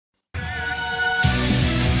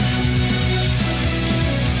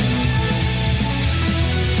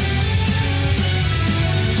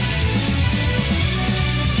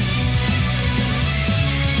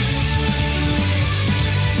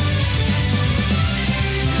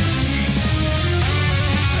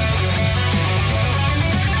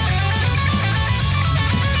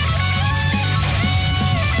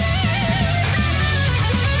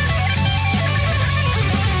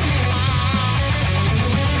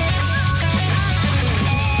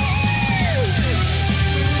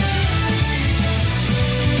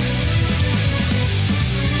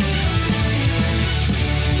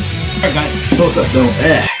though.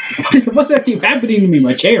 What's that keep happening to me?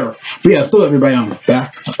 My chair. But yeah, so everybody, I'm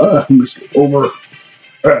back. I'm just over.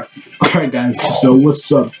 Alright guys, so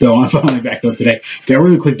what's up though? I'm finally back though today. Got a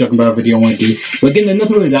really quick talking about a video I want to do. But again,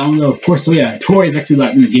 nothing really down though, of course. So yeah, TORA is actually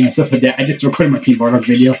like in the game and stuff like that. I just recorded my Team Bardock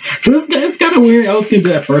video. So it's kind of weird. I was gonna do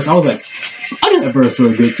that first. I was like, I did that first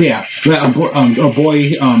really good. So yeah, a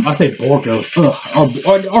boy, I say boy goes, our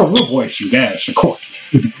real boy Shugash, of course.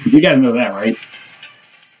 You gotta know that, right?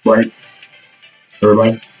 Right?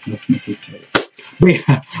 Everybody? But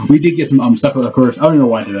yeah, we did get some stuff of course. I don't know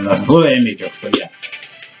why I did that. A little anime jokes, but yeah.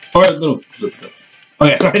 Or a little flip jokes.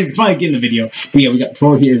 Okay, sorry, I finally get in the video. But yeah, we got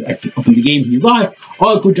TORA here is actually up in the game. He's live.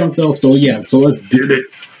 All cool junk though. So yeah, so let's do it.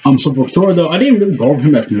 So for TORA though, I didn't really go over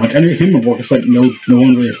him as much. I knew him and Work. It's like no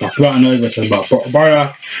one really talked about. I know everybody's talking about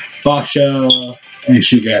Bardock, Basha, and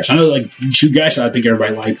Shugash. I know like Shugash, I think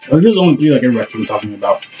everybody likes. There's only 3 like everybody's been talking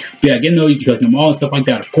about. But yeah, again though, you can collect them all and stuff like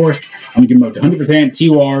that. Of course, I'm gonna give him up to 100%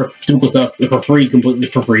 TOR, typical stuff for free, completely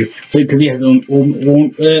for free. So because he has his own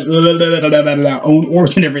orbs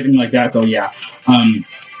and everything like that. So yeah,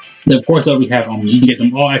 of course, though, we have you can get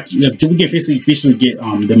them all. We can officially get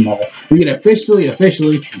them all. We can officially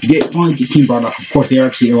finally get Team Bardock. Of course, they are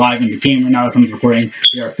actually alive in the game right now as I'm recording.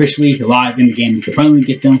 They are officially alive in the game. You can finally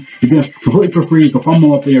get them. You can completely for free. You can farm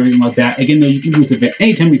them up and everything like that. Again, though, you can do this event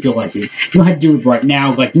anytime you feel like it. You don't have to do it right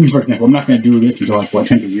now. Like, for example, I'm not going to do this until like what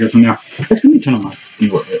 10 years from now. Actually, let me turn on my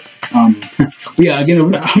view of it. But yeah, again,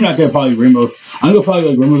 I'm not gonna probably remove. I'm gonna probably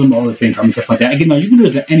like remove them all at the same time and stuff like that. Again, though, you can do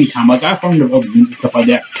this at any time. Like I farmed up all the units and stuff like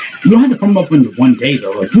that. You don't have to farm up in one day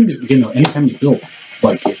though. Like you can just again though anytime you feel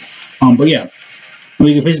like it. But yeah,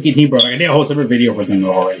 we can basically get Team Bardock. I did a whole separate video for them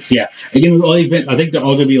already. So yeah, again with all the events, I think they're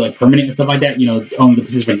all gonna be like permanent and stuff like that. You know, on the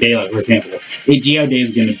Pacific Day, like for example, AGL Day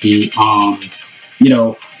is gonna be you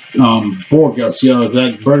know. Borgos, you know,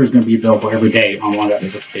 like burgers gonna be available every day on one of that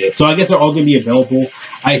specific day. So I guess they're all gonna be available.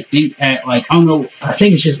 I think at like I don't know. I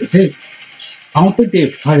think it's just I don't think they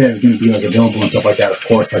probably that is gonna be like available and stuff like that. Of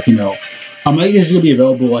course, like you know, I think it's gonna be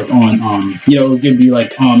available like on you know it's gonna be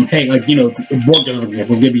like hey like you know Borgos for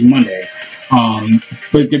example is gonna be Monday,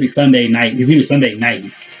 but it's gonna be Sunday night. It's gonna be Sunday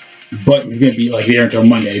night. But it's gonna be like there until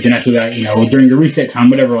Monday. Then after that, you know, during the reset time,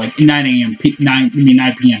 whatever, like 9 a.m., 9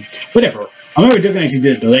 p.m., whatever. I remember Dokkan actually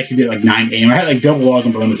did it. They actually did like 9 a.m. I had like double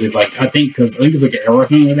login bonuses. Like I think it's like an error or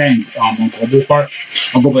something like that on global part,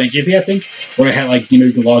 on global NJP, I think, where I had like you know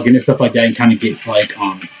you can log in and stuff like that and kind of get like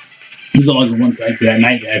you can log in once like that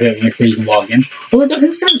night. The next day you can log in. Well,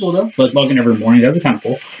 it's kind of cool though. Like log in every morning. That'd be kind of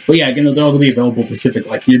cool. But yeah, again, they're all gonna be available Pacific,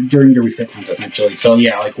 like during your reset times essentially. So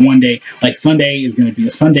yeah, like one day, like Sunday is gonna be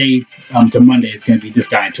a Sunday to Monday. It's gonna be this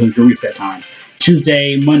guy until your reset time.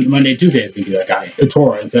 Tuesday, Monday, Tuesday is going to be that guy,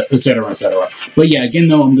 TORA, etc., etc. But yeah, again,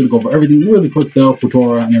 though, I'm going to go over everything really quick, though, for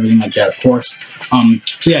TORA and everything like that, of course.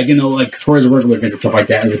 So yeah, again, though, like, as far as the regular events and stuff like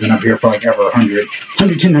that, has been up here for, like, ever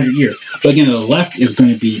 110 years. But again, the left is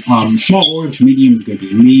going to be small orbs, medium is going to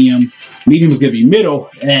be medium is going to be middle,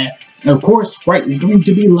 and, of course, right is going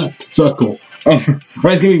to be left. So that's cool.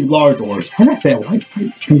 Right is going to be large orbs. How did I say that? Right?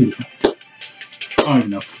 It's going to be left. I don't even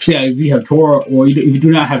know. So yeah, if you have TORA, or if you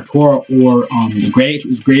do not have TORA or the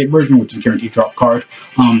graded version, which is a guaranteed drop card,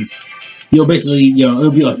 you'll basically, you know,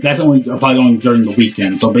 it'll be like that's only applied only during the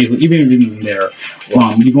weekend. So basically, even if it isn't there,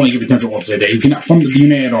 you can only get potential orbs a day. You cannot from the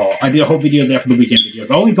unit at all. I did a whole video there for the weekend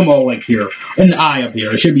videos. I only come all like here in the eye up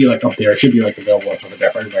here. It should be like up there. It should be like available and stuff like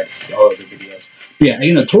that for everybody to see all of the videos. But yeah,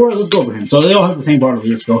 you know, TORA, let's go over him. So they all have the same Bardock.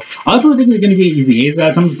 Let's go. I don't think they're going to be easy A's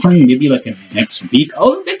that I'm playing maybe like the next week.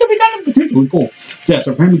 Oh, they could be kind of potentially cool. So yeah,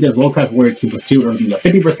 so for him, he does low cost warrior 2+2, everything at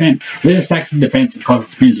 50%. Raises attack and defense and causes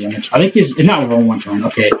spin damage. I think it's not over one turn.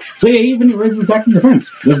 Okay. So yeah, he even raises attack and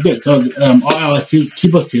defense. That's good. So all allies 2,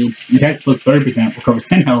 Q+2, attack plus 30%, recovers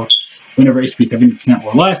 10 health. Whenever HP 70%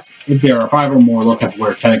 or less, if there are 5 or more low cost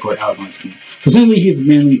warrior category allies on the team. So essentially, he's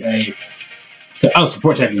mainly a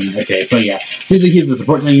support type unit. Okay, so yeah. Essentially, he's a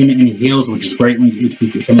support type unit and he heals, which is great when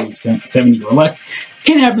HP gets 70 or less.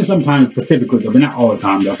 Can happen sometimes specifically, though, but not all the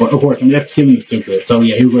time, though. But of course, I mean, that's healing is still good. So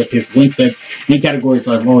yeah, he rotates link sets and categories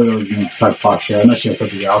like all those units besides posture. I'm not sure if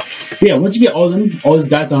everything else. But yeah, once you get all these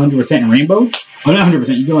guys 100% in rainbow, oh, not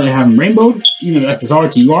 100%, you can only have them rainbowed, even if SSR,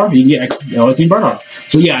 TUR, you can get Team Bardock.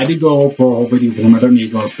 So yeah, I did go for a whole video for them. I don't need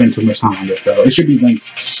to go spend too much time on this, though. It should be linked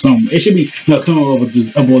it should be, no, someone will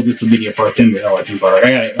upload this video first, then the Team Bardock.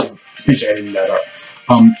 I gotta finish editing that up.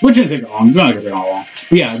 Which didn't take long. It's not gonna take long.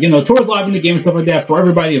 But yeah, you know, TORA's live in the game and stuff like that for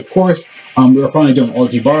everybody, of course. We're finally doing all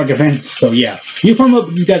the Team Bardock events. So yeah, you farm up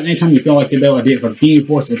with these guys anytime you feel like it, though. I did it for the Team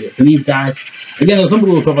Force, I did it for these guys. Again, there's some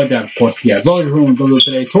cool stuff like that, of course. Yeah, it's all I just really want to go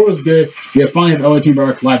today. TORA's good. We finally have all the Team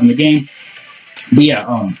Bardock live in the game. But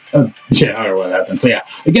yeah, yeah, I don't know what happened. So yeah,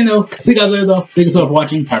 again though, see you guys later though. Thank you so much for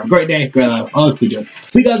watching. Have a great day. Great life. All good.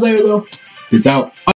 See you guys later though. Peace out.